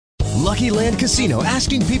Lucky Land Casino,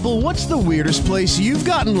 asking people, what's the weirdest place you've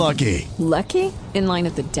gotten lucky? Lucky? In line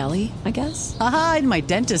at the deli, I guess? Aha, in my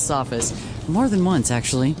dentist's office. More than once,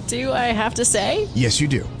 actually. Do I have to say? Yes, you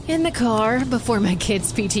do. In the car before my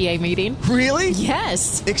kids' PTA meeting. Really?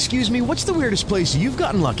 Yes. Excuse me, what's the weirdest place you've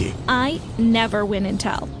gotten lucky? I never win and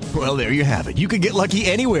tell. Well, there you have it. You can get lucky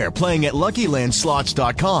anywhere, playing at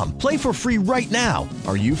LuckyLandSlots.com. Play for free right now.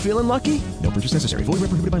 Are you feeling lucky? No purchase necessary. Void where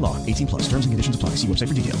prohibited by law. 18+. Terms and conditions apply. See website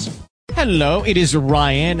for details. Hello, it is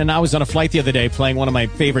Ryan, and I was on a flight the other day playing one of my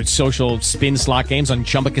favorite social spin slot games on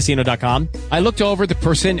ChumbaCasino.com. I looked over at the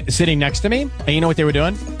person sitting next to me, and you know what they were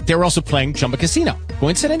doing? They were also playing Chumba Casino.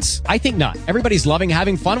 Coincidence? I think not. Everybody's loving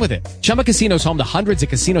having fun with it. Chumba Casino is home to hundreds of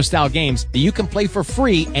casino-style games that you can play for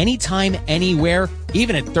free anytime, anywhere,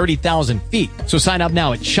 even at 30,000 feet. So sign up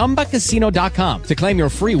now at ChumbaCasino.com to claim your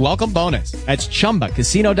free welcome bonus. That's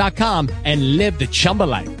ChumbaCasino.com and live the Chumba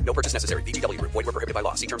life. No purchase necessary. VGW. Void where prohibited by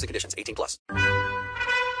law. See terms and conditions. 18+.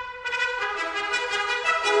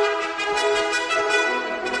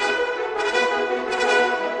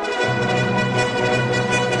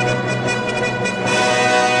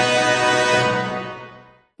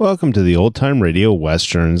 Welcome to the Old Time Radio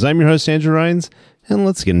Westerns. I'm your host, Andrew Rhynes, and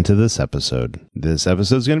let's get into this episode. This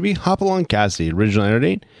episode is going to be Hopalong, Cassidy. Original air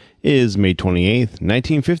date is May 28th,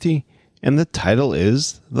 1950, and the title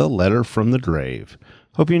is The Letter from the Grave.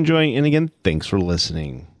 Hope you're enjoying, and again, thanks for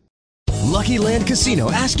listening. Lucky Land Casino,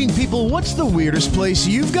 asking people, what's the weirdest place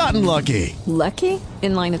you've gotten lucky? Lucky?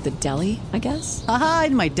 In line at the deli, I guess? Aha,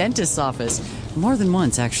 in my dentist's office. More than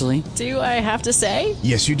once, actually. Do I have to say?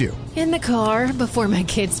 Yes, you do. In the car before my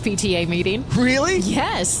kids' PTA meeting. Really?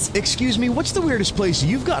 Yes. Excuse me, what's the weirdest place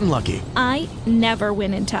you've gotten lucky? I never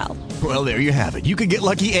win and tell. Well, there you have it. You can get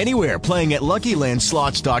lucky anywhere, playing at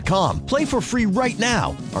LuckyLandSlots.com. Play for free right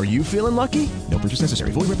now. Are you feeling lucky? No purchase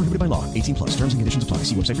necessary. Void where prohibited by law. 18+. Terms and conditions apply.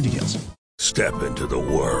 See website for details. Step into the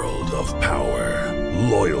world of power,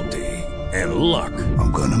 loyalty, and luck.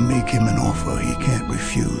 I'm gonna make him an offer he can't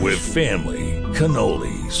refuse. With family,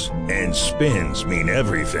 cannolis, and spins mean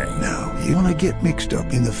everything. Now, you wanna get mixed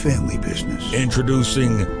up in the family business.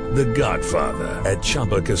 Introducing The Godfather at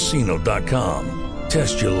ChumbaCasino.com.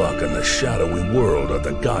 Test your luck in the shadowy world of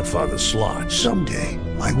The Godfather slot. Someday,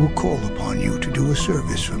 I will call upon you to do a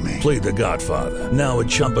service for me. Play The Godfather, now at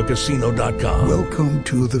ChumbaCasino.com. Welcome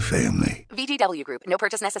to the family. VGW Group. No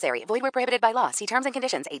purchase necessary. Void where prohibited by law. See terms and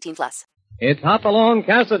conditions. 18+. It's Hopalong,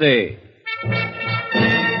 Cassidy.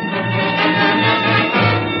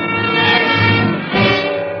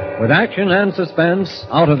 With action and suspense,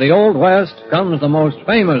 out of the Old West comes the most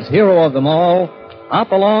famous hero of them all,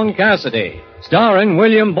 Hopalong, Cassidy, starring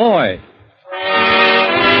William Boyd.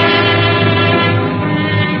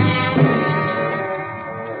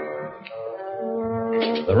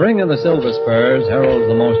 The ring of the Silver Spurs heralds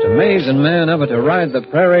the most amazing man ever to ride the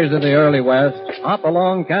prairies of the early West,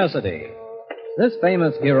 Hopalong Cassidy. This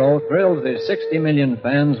famous hero thrills his 60 million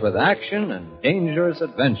fans with action and dangerous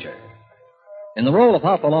adventure. In the role of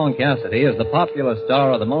Hopalong Cassidy is the popular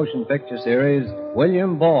star of the motion picture series,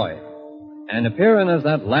 William Boyd. And appearing as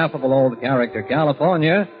that laughable old character,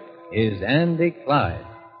 California, is Andy Clyde.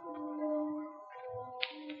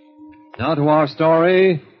 Now to our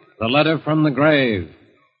story, The Letter from the Grave.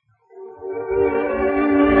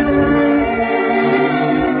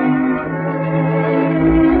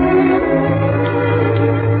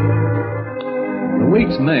 The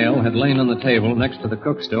week's mail had lain on the table next to the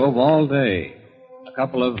cook stove all day. A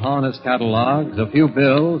couple of harness catalogs, a few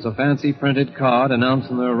bills, a fancy printed card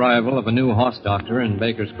announcing the arrival of a new horse doctor in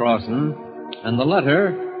Baker's Crossing, and the letter,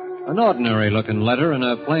 an ordinary-looking letter in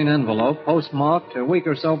a plain envelope postmarked a week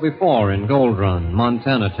or so before in Gold Run,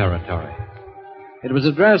 Montana territory. It was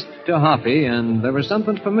addressed to Hoppy, and there was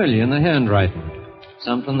something familiar in the handwriting,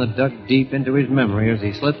 something that dug deep into his memory as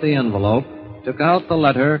he slit the envelope, took out the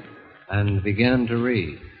letter, and began to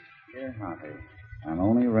read. Dear Hoppy, I'm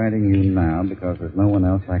only writing you now because there's no one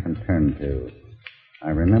else I can turn to. I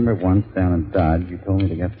remember once down in Dodge, you told me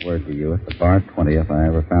to get word to you at the Bar 20 if I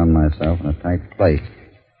ever found myself in a tight place.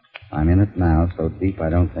 I'm in it now, so deep I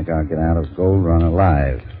don't think I'll get out of Gold Run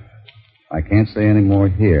alive. I can't say any more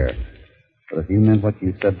here. But if you meant what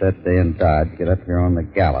you said that day in Dodge, get up here on the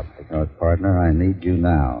gallop, because, partner, I need you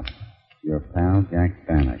now. Your pal, Jack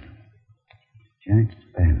Bannock. Jack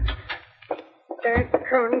Bannock. That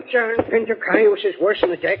concerned Pinto Cayuse is worse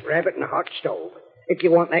than a jackrabbit in a hot stove. If you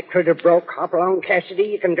want that critter broke, Hopalong Cassidy,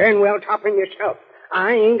 you can darn well top him yourself.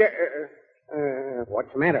 I ain't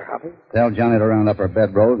what's the matter, Hoppy? Tell Johnny to round up our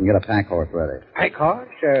bedrolls and get a pack horse ready. Pack horse?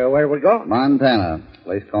 Where we go? Montana.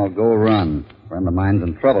 Place called Gold Run. A friend of mine's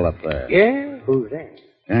in trouble up there. Yeah? Who's that?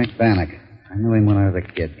 Jack Bannock. I knew him when I was a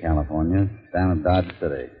kid, California, down in Dodge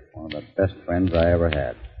City. One of the best friends I ever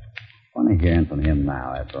had. Funny hearing from him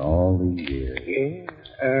now after all these years. Yeah?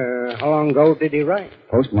 How long ago did he write?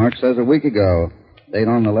 Postmark says a week ago. Date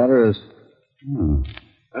on the letter is...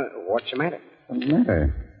 What's the matter? The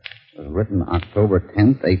letter was written October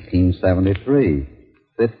 10th, 1873.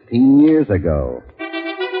 15 years ago.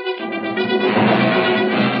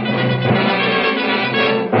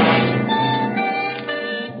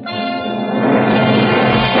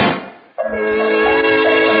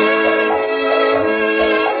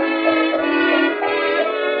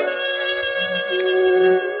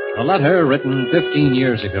 A letter written 15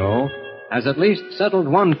 years ago has at least settled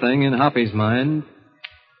one thing in Hoppy's mind.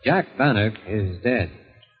 Jack Bannock is dead.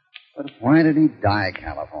 But why did he die,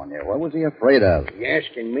 California? What was he afraid of? You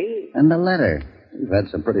asking me? And the letter. We've had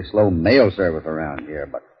some pretty slow mail service around here,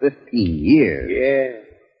 but 15 years.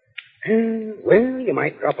 Yeah. Well, you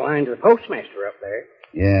might drop a line to the postmaster up there.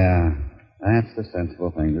 Yeah, that's the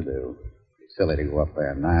sensible thing to do. It's silly to go up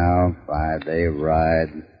there now. 5-day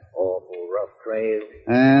ride. Awful rough trail.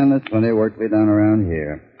 And there's plenty of work to be done around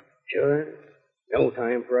here. Sure. No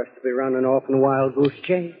time for us to be running off in a wild goose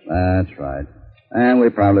chase. That's right. And we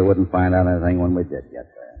probably wouldn't find out anything when we did get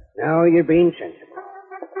there. Now you're being sensible.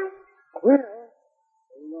 Well,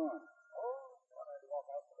 hold on.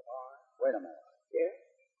 Wait a minute. Yeah?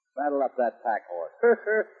 Saddle up that pack horse.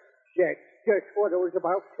 Jack, just what I was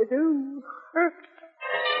about to do.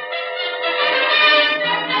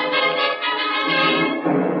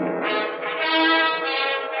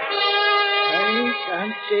 I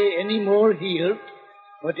can't say any more here,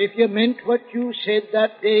 but if you meant what you said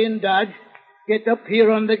that day in Dodge, get up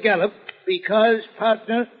here on the gallop, because,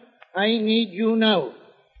 partner, I need you now.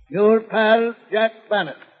 Your pal, Jack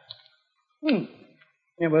Bannock.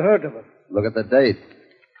 Never heard of him. Look at the date.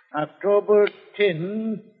 October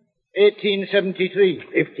 10, 1873.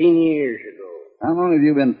 15 years ago. How long have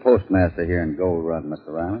you been postmaster here in Gold Run,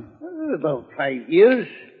 Mr. Riley? About 5 years.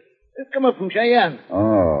 Come up from Cheyenne.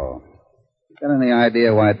 Oh. You got any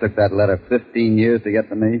idea why it took that letter 15 years to get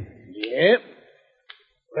to me? Yeah.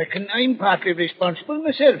 Reckon I'm partly responsible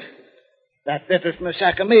myself. That letter from a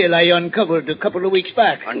sack of mail I uncovered a couple of weeks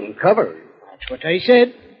back. Uncovered? That's what I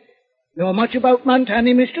said. Know much about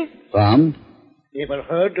Montana, mister? Some. Ever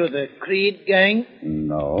heard of the Creed gang?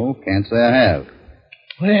 No, can't say I have.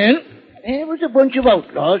 Well, there was a bunch of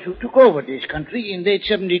outlaws who took over this country in late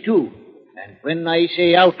 72. And when I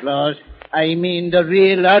say outlaws, I mean the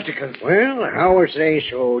real articles. Well, how was they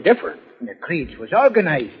so different? The Creeds was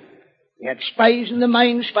organized. They had spies in the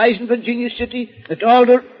mines, spies in Virginia City, at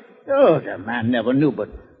Alder. Oh, the man never knew but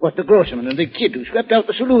what the grocerman and the kid who swept out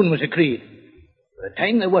the saloon was a Creed. By the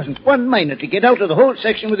time there wasn't one miner to get out of the whole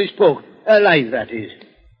section with his poke. Alive, that is.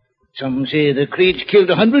 Some say the Creeds killed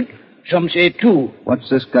 100, some say 2. What's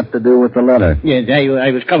this got to do with the letter? Yes,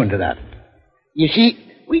 I was coming to that. You see,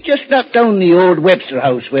 we just knocked down the old Webster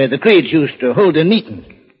house where the Creeds used to hold their meetings.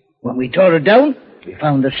 When we tore it down, we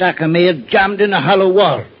found the sack of mail jammed in a hollow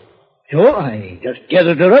wall. So I just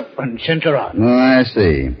gathered her up and sent her on. Oh, I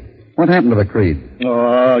see. What happened to the Creed?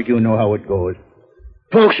 Oh, you know how it goes.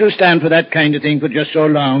 Folks will stand for that kind of thing for just so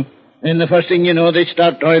long. And the first thing you know, they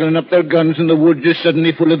start oiling up their guns and the woods is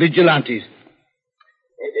suddenly full of vigilantes.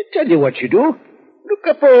 Tell you what you do. Look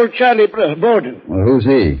up old Charlie Borden. Well, who's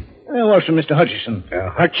he? Works for Mr. Hutchison.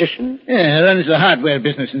 Hutchison? Yeah, runs the hardware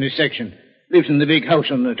business in this section. Lives in the big house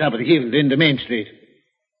on the top of the hill, into Main Street.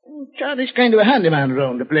 Charlie's kind of a handyman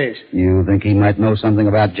around the place. You think he might know something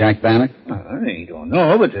about Jack Bannock? I don't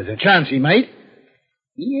know, but there's a chance he might.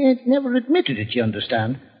 He ain't never admitted it, you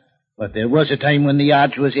understand. But there was a time when the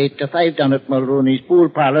odds was 8-5 down at Mulrooney's pool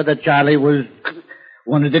parlor that Charlie was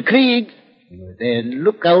one of the Creeds. Then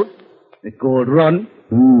look out. The Gold Run.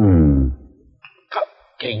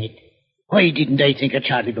 Dang it. Why didn't I think of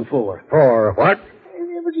Charlie before? For what?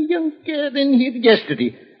 There was a young girl in here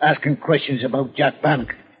yesterday asking questions about Jack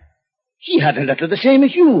Bannock. She had a letter the same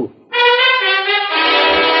as you.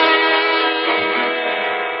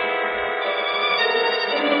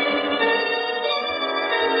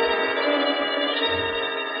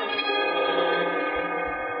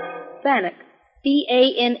 Bannock.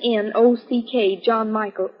 B-A-N-N-O-C-K, John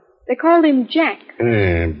Michael. They called him Jack.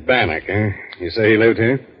 Bannock, huh? You say he lived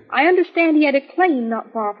here? I understand he had a claim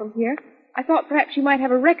not far from here. I thought perhaps you might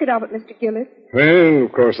have a record of it, Mr. Gillis. Well,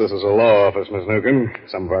 of course, this is a law office, Miss Newcomb.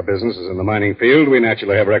 Some of our business is in the mining field. We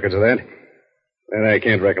naturally have records of that. And I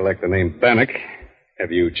can't recollect the name Bannock.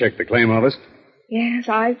 Have you checked the claim office? Yes,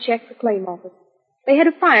 I've checked the claim office. They had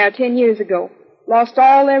a fire 10 years ago. Lost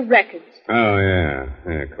all their records. Oh, yeah.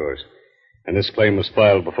 Yeah, of course. And this claim was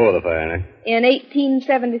filed before the fire, eh? In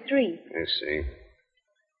 1873. I see.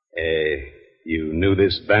 You knew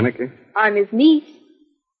this Banneker? I'm his niece.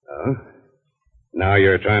 Oh? Now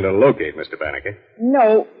you're trying to locate Mr. Banneker?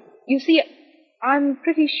 No. You see, I'm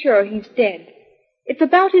pretty sure he's dead. It's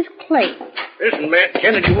about his claim. Listen, Matt,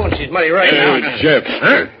 Kennedy wants his money right now. Jeff.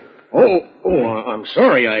 Huh? I'm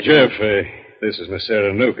sorry, Jeff, this is Miss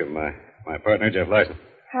Sarah Newcomb, my partner, Jeff Lyson.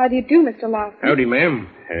 How do you do, Mr. Lawson? Howdy, ma'am.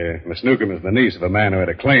 Miss Newcomb is the niece of a man who had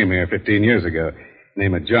a claim here 15 years ago,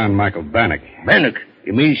 named John Michael Bannock. Bannock?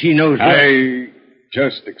 You mean she knows that? I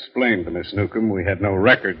just explained to Miss Newcomb we had no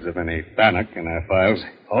records of any Bannock in our files.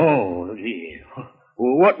 Oh, dear.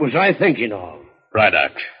 Well, what was I thinking of?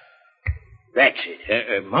 Braddock. That's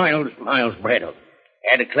it. Miles Braddock.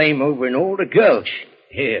 Had a claim over in Older Gulch.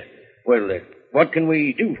 Here. Well, what can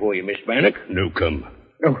we do for you, Miss Bannock? Newcomb.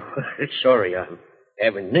 Oh, sorry, I'm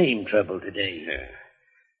having name trouble today. Yeah.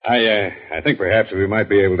 I think perhaps we might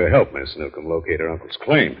be able to help Miss Newcomb locate her uncle's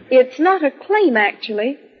claim. It's not a claim,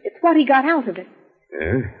 actually. It's what he got out of it.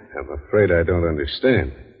 Yeah? I'm afraid I don't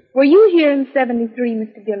understand. Were you here in 73,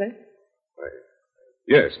 Mr. Gillis?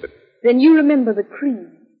 Yes, but... Then you remember the Creed.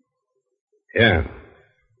 Yeah.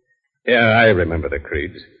 Yeah, I remember the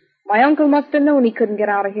Creeds. My uncle must have known he couldn't get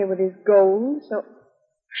out of here with his gold, so...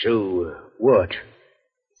 So, what?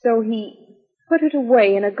 So he put it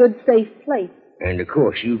away in a good, safe place. And, of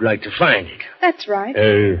course, you'd like to find it. That's right.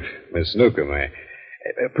 Miss Newcomb,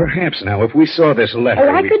 perhaps now, if we saw this letter...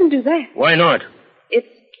 Oh, I couldn't do that. Why not? It's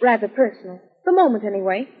rather personal. The moment,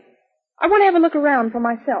 anyway. I want to have a look around for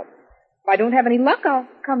myself. If I don't have any luck, I'll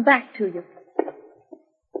come back to you.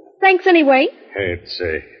 Thanks anyway. It's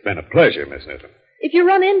been a pleasure, Miss Newcomb. If you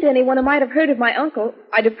run into anyone who might have heard of my uncle,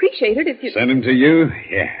 I'd appreciate it if you... Send him to you?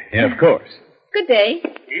 Yeah, of course. Good day.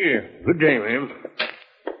 Yeah, good day, ma'am.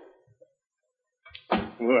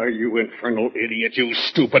 Why, you infernal idiot, you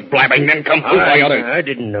stupid blabbing nincompoop. I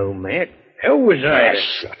didn't know, Matt. How was I?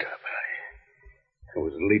 Shut up. I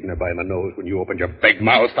was leading her by the nose when you opened your big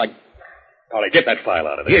mouth. I'll get that file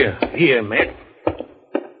out of there. Here, Matt.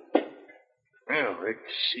 Now, let's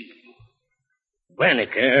see.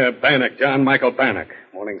 Bannock. Bannock, John Michael Bannock.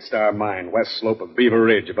 Morning Star Mine, west slope of Beaver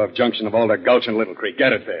Ridge, above junction of Alder Gulch and Little Creek.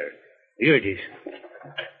 Get it there. Here it is.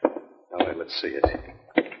 All right, let's see it.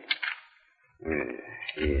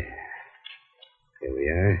 Yeah. Here we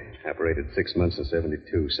are. Operated 6 months in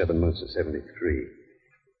 72, 7 months in 73.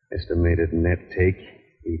 Estimated net take,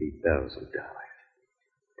 $80,000.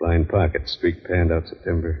 Blind pocket, streak panned out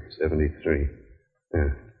September 73.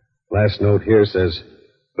 Last note here says,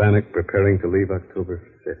 Bannock preparing to leave October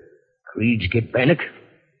 5th. Creeds get Bannock?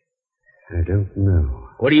 I don't know.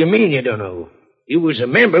 What do you mean you don't know? You was a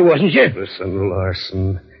member, wasn't you? Listen,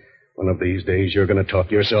 Larson. One of these days you're going to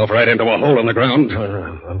talk yourself right into a hole in the ground. No,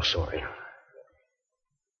 I'm sorry.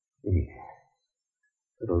 Yeah.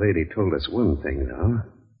 The lady told us one thing, though.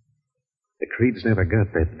 The Creeds never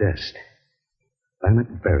got that dust.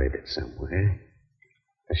 Bannock buried it somewhere.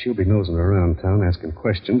 Now, she'll be nosing around town asking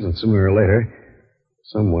questions, and sooner or later,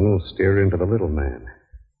 someone will steer her into the little man.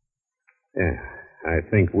 Yeah, I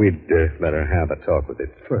think we'd better have a talk with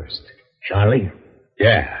it first. Charlie?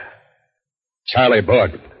 Yeah. Charlie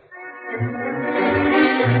Borden.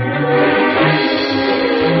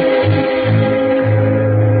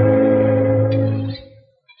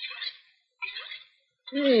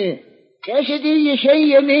 Cassidy, you say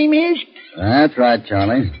your name is? That's right,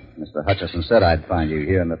 Charlie. Mr. Hutchison said I'd find you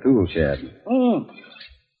here in the tool shed.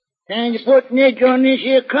 Trying to put an edge on this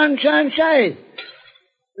here concern side.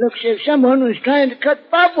 Looks as if someone was trying to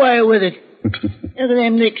cut barbed wire with it. Look at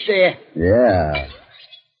them nicks there. Yeah.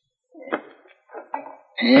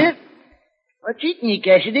 What's eating you,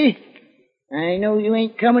 Cassidy? I know you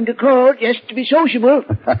ain't coming to court just to be sociable.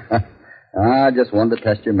 I just wanted to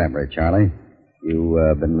test your memory, Charlie.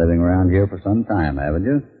 You've been living around here for some time, haven't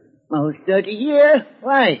you? Most 30 years.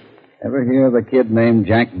 Why? Ever hear of a kid named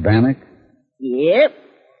Jack Bannock? Yep.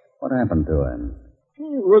 What happened to him?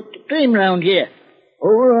 He worked a claim round here.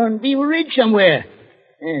 Over on Beaver Ridge somewhere.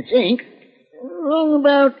 I think. Wrong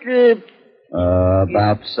about,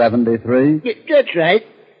 About 73? Yeah, that's right.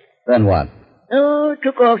 Then what? Oh,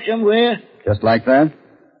 took off somewhere. Just like that?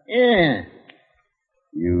 Yeah.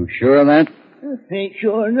 You sure of that? Ain't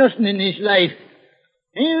sure of nothing in this life.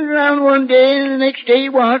 He was around one day and the next day he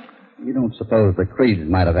wasn't. You don't suppose the Creeds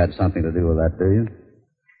might have had something to do with that, do you?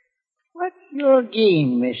 What's your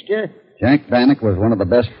game, mister? Jack Bannock was one of the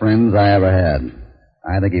best friends I ever had.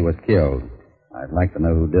 I think he was killed. I'd like to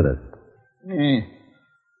know who did it.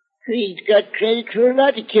 Creed's got credit for a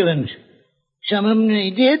lot of killings. Some of them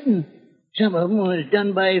he did, and Some of 'em was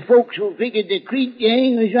done by folks who figured the Creed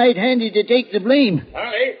gang was right-handed to take the blame.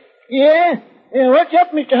 Charlie? Yeah? What's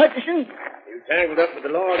up, Mr. Hutchison? You tangled up with the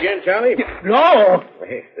law again, Charlie? Law?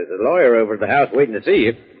 Hey, there's a lawyer over at the house waiting to see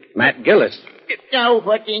you. Matt Gillis. Now,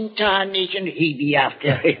 what in tarnation he be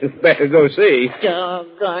after? You better go see.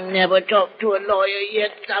 Doggone, never talked to a lawyer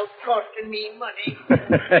yet without costing me money.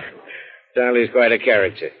 Charlie's quite a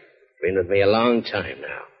character. Been with me a long time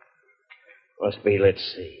now. Must be, let's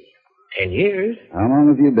see, 10 years. How long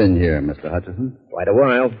have you been here, Mr. Hutchison? Quite a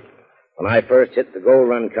while. When I first hit the Gold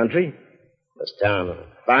Run country, this town of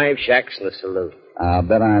 5 shacks and a saloon. I'll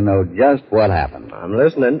bet I know just what happened. I'm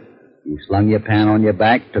listening. You slung your pan on your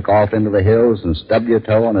back, took off into the hills, and stubbed your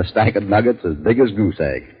toe on a stack of nuggets as big as goose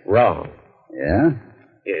egg. Wrong. Yeah?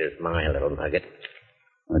 Here's my little nugget.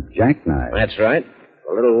 A jackknife. That's right.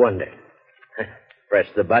 A little wonder. Press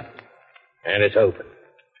the button, and it's open.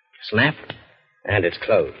 Snap, and it's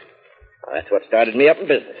closed. That's what started me up in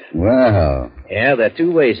business. Well. Yeah, there are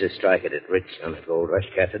 2 ways to strike it at rich on a gold rush,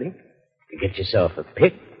 Cassidy. You get yourself a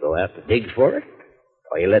pick, go out and dig for it,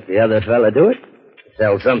 or you let the other fella do it,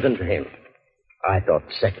 sell something to him. I thought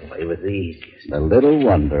the second way was the easiest. A little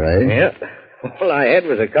wonder, eh? Yeah. All I had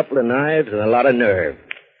was a couple of knives and a lot of nerve.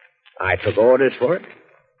 I took orders for it,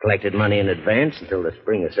 collected money in advance until the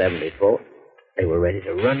spring of 74. They were ready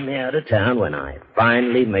to run me out of town when I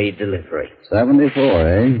finally made delivery. 74,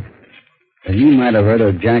 eh? And you might have heard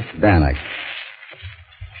of Jack Bannock.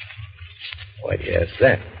 Why'd you ask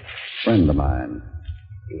that? Friend of mine.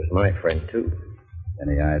 He was my friend, too.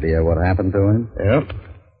 Any idea what happened to him? Yeah.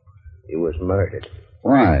 He was murdered.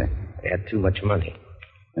 Why? He had too much money.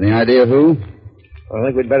 Any idea who? I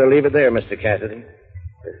think we'd better leave it there, Mr. Cassidy.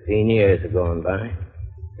 15 years have gone by.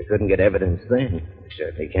 We couldn't get evidence then. We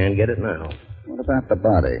certainly can't get it now. What about the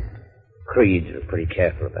body? Creeds are pretty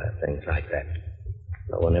careful about things like that.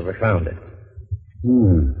 No one ever found it.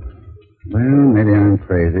 Well, maybe I'm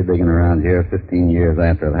crazy digging around here 15 years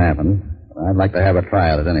after it happened. I'd like to have a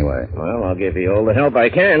try at it anyway. Well, I'll give you all the help I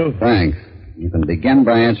can. Thanks. You can begin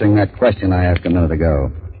by answering that question I asked a minute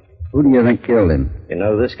ago. Who do you think killed him? You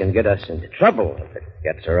know, this can get us into trouble if it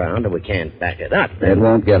gets around and we can't back it up. It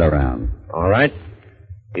won't get around. All right.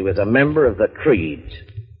 He was a member of the Creeds.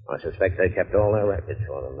 I suspect they kept all their records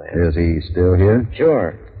for him there. Is he still here?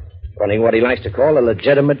 Sure. Running what he likes to call a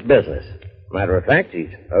legitimate business. Matter of fact, he's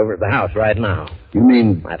over at the house right now. You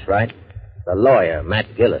mean... That's right. The lawyer,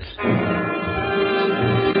 Matt Gillis.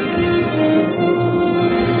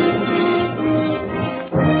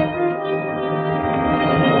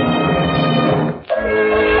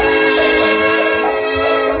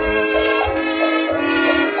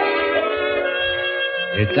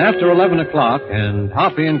 It's after 11 o'clock, and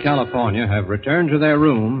Hoppy and California have returned to their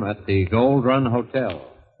room at the Gold Run Hotel.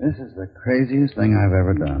 This is the craziest thing I've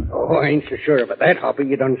ever done. Oh, I ain't so sure about that, Hoppy.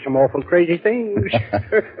 You done some awful crazy things.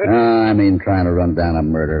 I mean trying to run down a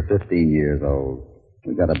murder 15 years old.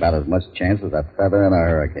 We got about as much chance as a feather in a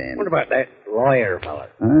hurricane. What about that lawyer fella?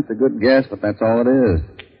 That's a good guess, but that's all it is.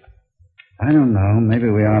 I don't know. Maybe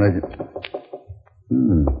we ought to...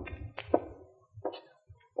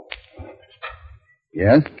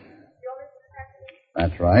 Yes?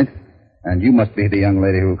 That's right. And you must be the young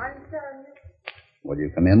lady who... Will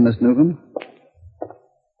you come in, Miss Newcomb?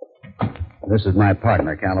 This is my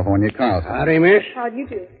partner, California Carlson. Howdy, miss. How do you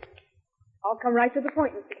do? I'll come right to the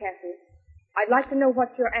point, Mr. Cassidy. I'd like to know what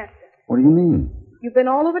you're after. What do you mean? You've been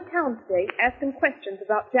all over town today asking questions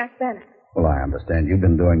about Jack Bannock. Well, I understand you've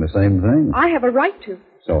been doing the same thing. I have a right to.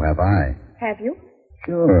 So have I. Have you?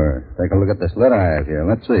 Sure. Take a look at this letter I have here.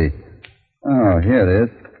 Let's see. Oh, here it is.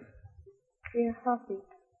 Dear Hoppy,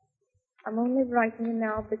 I'm only writing you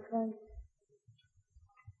now because...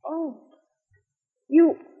 Oh.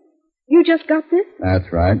 You just got this?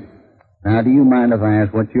 That's right. Now, do you mind if I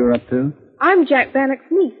ask what you're up to? I'm Jack Bannock's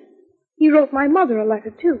niece. He wrote my mother a letter,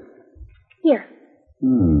 too. Here.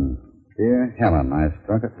 Dear Helen, I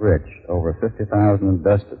struck it rich. Over 50,000 in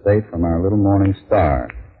dust to date from our little morning star.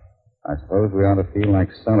 I suppose we ought to feel like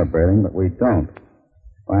celebrating, but we don't.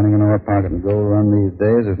 Finding an ore pocket and gold run these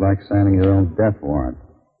days is like signing your own death warrant.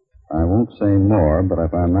 I won't say more, but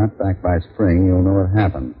if I'm not back by spring, you'll know what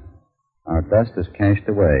happened. Our dust is cached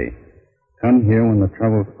away. Come here when the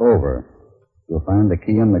trouble's over. You'll find the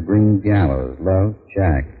key on the green gallows. Love,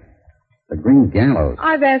 Jack. The green gallows?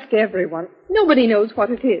 I've asked everyone. Nobody knows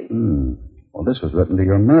what it is. Well, this was written to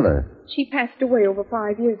your mother. She passed away over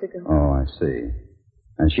 5 years ago. Oh, I see.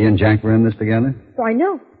 And she and Jack were in this together? Why,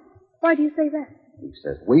 no. Why do you say that? He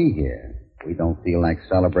says we here. We don't feel like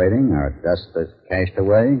celebrating. Our dust is cached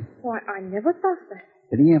away. Why, I never thought that.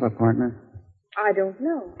 Did he have a partner? I don't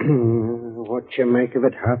know. What you make of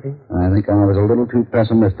it, Hoppy? I think I was a little too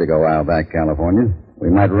pessimistic a while back, California. We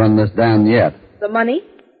might run this down yet. The money?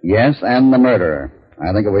 Yes, and the murderer.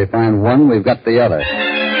 I think if we find one, we've got the other.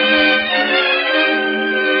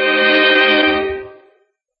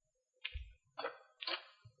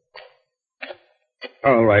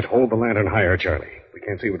 All right, hold the lantern higher, Charlie. We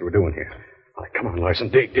can't see what we're doing here. All right, come on, Larson,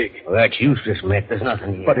 dig. Well, that's useless, Mick. There's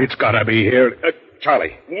nothing here. But it's gotta be here.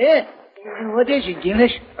 Charlie, Yeah? What is it,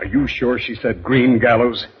 Gillis? are you sure she said green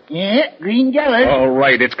gallows? Yeah, green gallows. All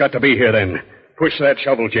right, it's got to be here then. Push that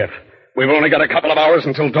shovel, Jeff. We've only got a couple of hours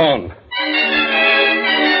until dawn.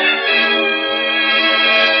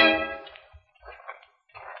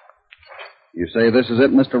 You say this is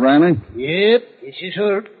it, Mr. Riley? Yep, this is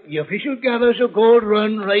her. The official gallows of Gold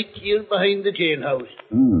Run right here behind the jailhouse.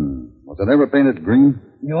 Was it ever painted green?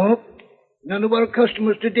 Nope. None of our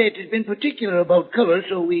customers to date has been particular about color,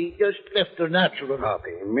 so we just left her natural. Hoppy,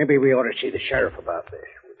 maybe we ought to see the sheriff about this.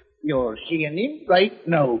 You're seeing him right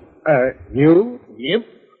now. You? Yep.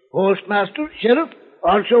 Postmaster, sheriff,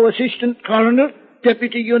 also assistant coroner,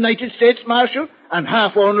 deputy United States marshal, and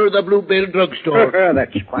half owner of the Bluebell drugstore.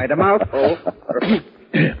 That's quite a mouthful.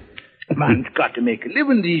 Man's got to make a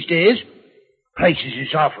living these days. Prices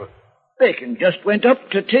is awful. Bacon just went up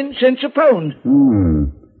to 10 cents a pound.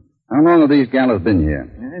 How long have these gallows been here?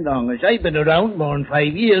 As long as I've been around, more than 5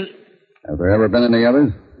 years. Have there ever been any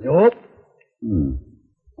others? Nope.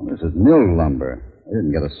 Well, this is mill lumber. They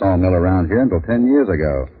didn't get a sawmill around here until 10 years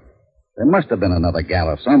ago. There must have been another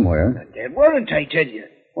gallows somewhere. There weren't, I tell you.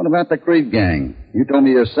 What about the Creed gang? You told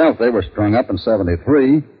me yourself they were strung up in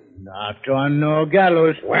 73. Not on no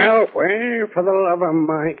gallows. Well, where, for the love of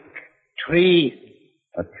Mike? Tree.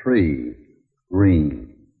 A tree.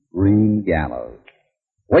 Green. Green gallows.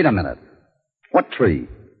 Wait a minute. What tree?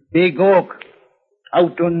 Big oak.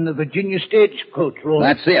 Out on the Virginia Stagecoach Road.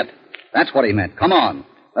 That's it. That's what he meant. Come on.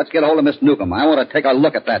 Let's get hold of Miss Newcomb. I want to take a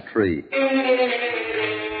look at that tree.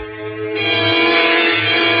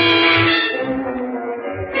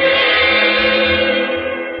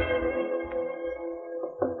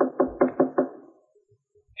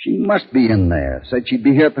 She must be in there. Said she'd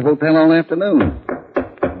be here at the hotel all afternoon.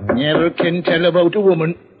 Never can tell about a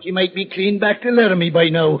woman. She might be clean back to Laramie by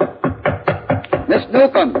now. Miss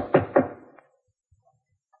Newcomb!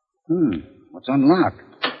 What's unlocked?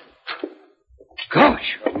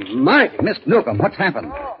 Gosh! Mike! Miss Newcomb, what's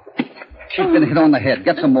happened? She's been hit on the head.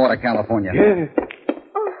 Get some water, California. Yeah.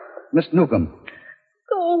 Miss Newcomb.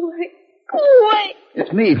 Go away. Go away.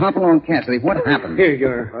 It's me, Hopalong Cassidy. What happened? Here,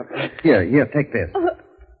 you're... Here, take this.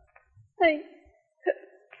 Thanks.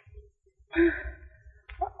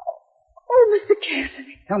 Oh, Mr.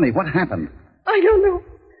 Cassidy. Tell me, what happened? I don't know.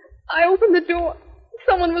 I opened the door.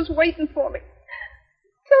 Someone was waiting for me.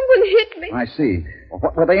 Someone hit me. I see. Well,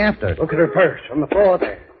 what were they after? Look at her purse on the floor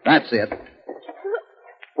there. That's it.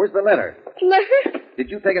 Where's the letter? Letter? Did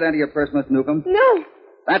you take it out of your purse, Miss Newcomb? No.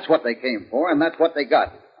 That's what they came for, and that's what they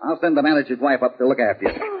got. I'll send the manager's wife up to look after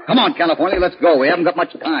you. Come on, California, let's go. We haven't got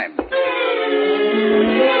much time.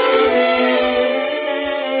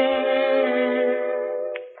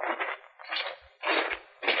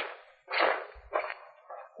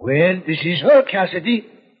 Well, this is her, Cassidy.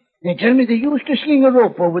 They tell me they used to sling a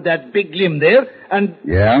rope over that big limb there, and...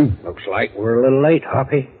 Yeah? Looks like we're a little late,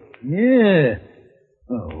 Hoppy. Yeah.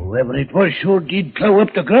 Oh, whoever it was sure did plow up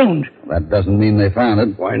the ground. That doesn't mean they found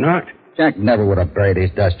it. Why not? Jack never would have buried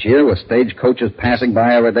his dust here with stagecoaches passing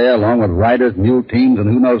by every day along with riders, mule teams, and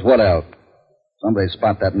who knows what else. Somebody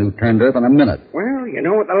spot that new turned earth in a minute. Well, you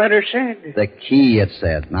know what the letter said. The key, it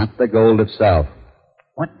said, not the gold itself.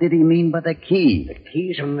 What did he mean by the key? The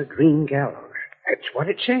key's on the green gallows. That's what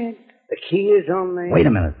it said. The key is on the... Wait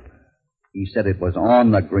a minute. He said it was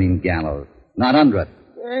on the green gallows, not under it.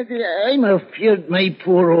 I'm afraid my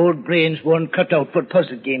poor old brains weren't cut out for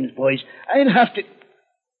puzzle games, boys. I'll have to...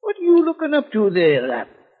 What are you looking up to there,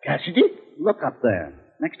 Cassidy? Look up there,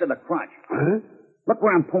 next to the crotch. Huh? Look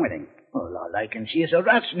where I'm pointing. Well, all I can see is a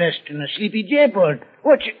rat's nest and a sleepy jaybird.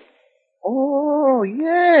 Watch it. Oh,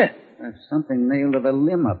 yeah. There's something nailed to the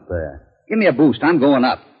limb up there. Give me a boost. I'm going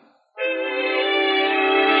up.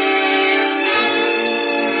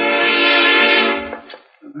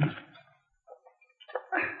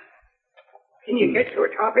 Can you get to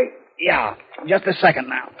it, Hoppy? Yeah, just a second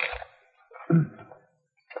now.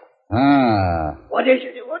 Ah. What is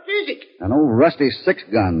it? What is it? An old rusty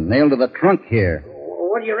six-gun nailed to the trunk here.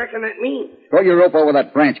 What do you reckon that means? Throw your rope over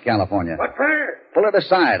that branch, California. What for? Pull it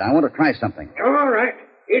aside. I want to try something. All right.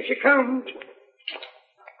 Here she comes.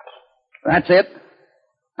 That's it.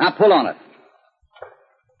 Now pull on it.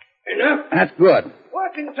 Enough? That's good. What?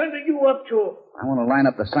 What in thunder you up to? I want to line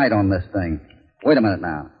up the sight on this thing. Wait a minute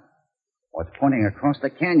now. What's pointing across the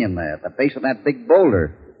canyon there at the base of that big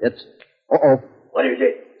boulder? It's... Uh-oh. What is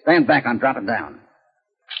it? Stand back, I'm dropping down.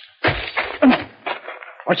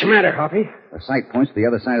 What's the matter, Hoppy? The sight points to the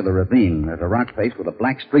other side of the ravine. There's a rock face with a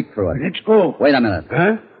black streak through it. Let's go. Wait a minute.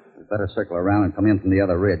 Huh? We better circle around and come in from the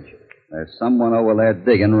other ridge. There's someone over there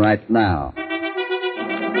digging right now.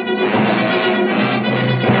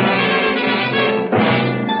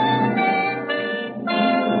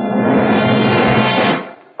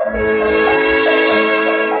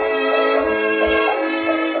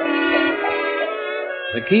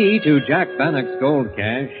 The key to Jack Bannock's gold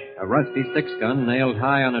cache, a rusty six-gun nailed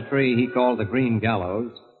high on a tree he called the Green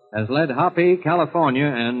Gallows, has led Hoppy, California,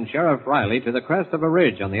 and Sheriff Riley to the crest of a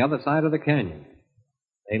ridge on the other side of the canyon.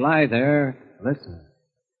 They lie there, listening.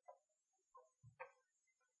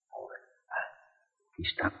 He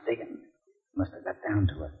stopped digging. Must have got down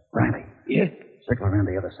to it. Riley. Yeah? Circle around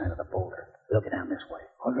the other side of the boulder. We'll get down this way.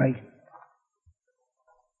 All right.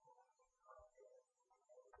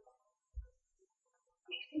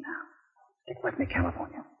 Easy now. Stick with me,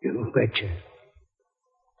 California. You betcha.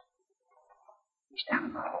 He's down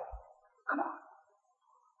in the hole. Come on.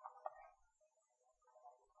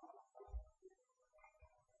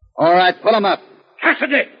 All right, pull him up.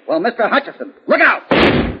 Cassidy! Well, Mr. Hutchison, look out!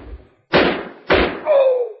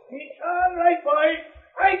 Oh, it's all right, boy.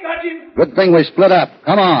 I got him. Good thing we split up.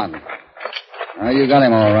 Come on. Now, you got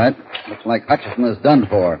him all right. Looks like Hutchison is done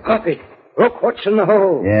for. Hoppy, look what's in the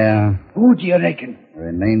hole. Yeah. Who do you reckon? The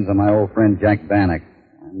remains of my old friend Jack Bannock.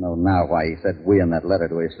 I know now why he said we in that letter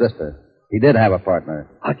to his sister. He did have a partner.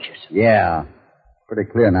 Hutchison. Yeah. Pretty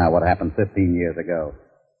clear now what happened 15 years ago.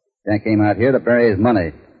 Jack came out here to bury his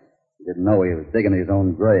money. He didn't know he was digging his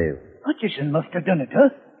own grave. Hutchison must have done it, huh?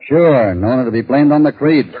 Sure, no one to be blamed on the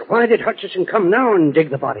Creeds. But why did Hutchison come now and dig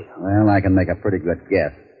the body? Well, I can make a pretty good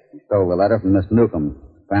guess. He stole the letter from Miss Newcomb.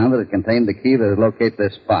 Found that it contained the key that would locate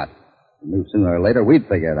this spot. He knew sooner or later we'd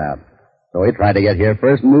figure it out. So he tried to get here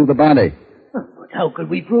first and move the body. But how could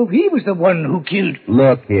we prove he was the one who killed...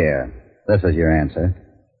 Look here. This is your answer.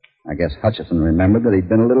 I guess Hutchison remembered that he'd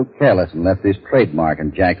been a little careless and left his trademark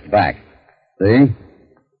in Jack's back. See?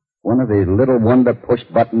 One of these little wonder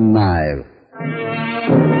push-button knives.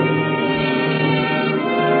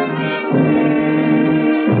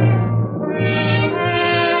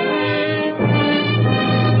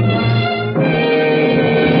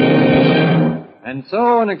 And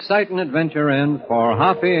so an exciting adventure ends for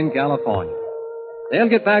Hoppy in California. They'll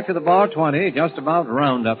get back to the Bar 20 just about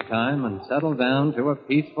roundup time and settle down to a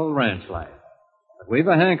peaceful ranch life. But we've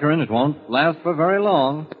a hankering it won't last for very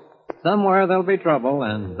long. Somewhere there'll be trouble,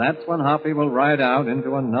 and that's when Hoppy will ride out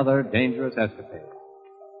into another dangerous escapade.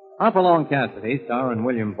 Hopalong Cassidy, starring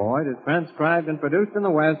William Boyd, is transcribed and produced in the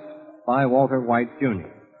West by Walter White, Jr.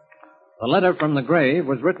 The Letter from the Grave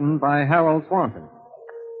was written by Harold Swanton.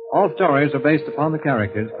 All stories are based upon the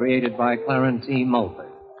characters created by Clarence E. Mulford.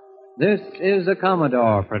 This is a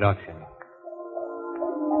Commodore production.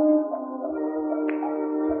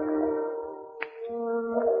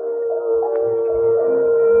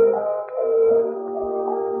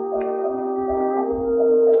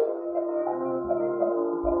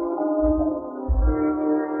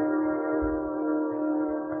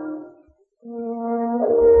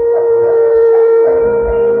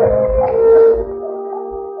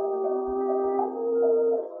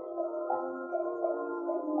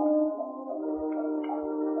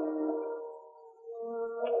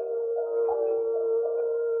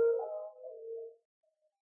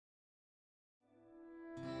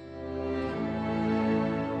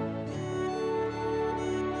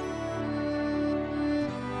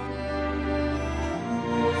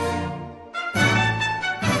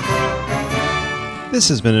 This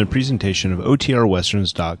has been a presentation of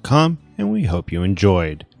OTRWesterns.com, and we hope you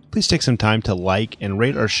enjoyed. Please take some time to like and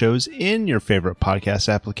rate our shows in your favorite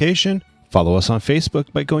podcast application. Follow us on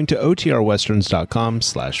Facebook by going to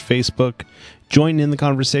OTRWesterns.com/Facebook. Join in the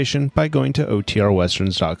conversation by going to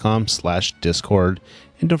OTRWesterns.com/Discord.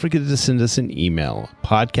 And don't forget to send us an email,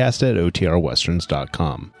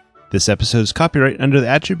 podcast@OTRWesterns.com. This episode is copyright under the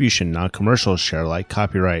Attribution Non-Commercial Share Alike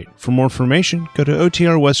copyright. For more information, go to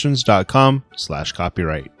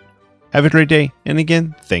OTRWesterns.com/copyright. Have a great day, and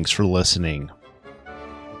again, thanks for listening.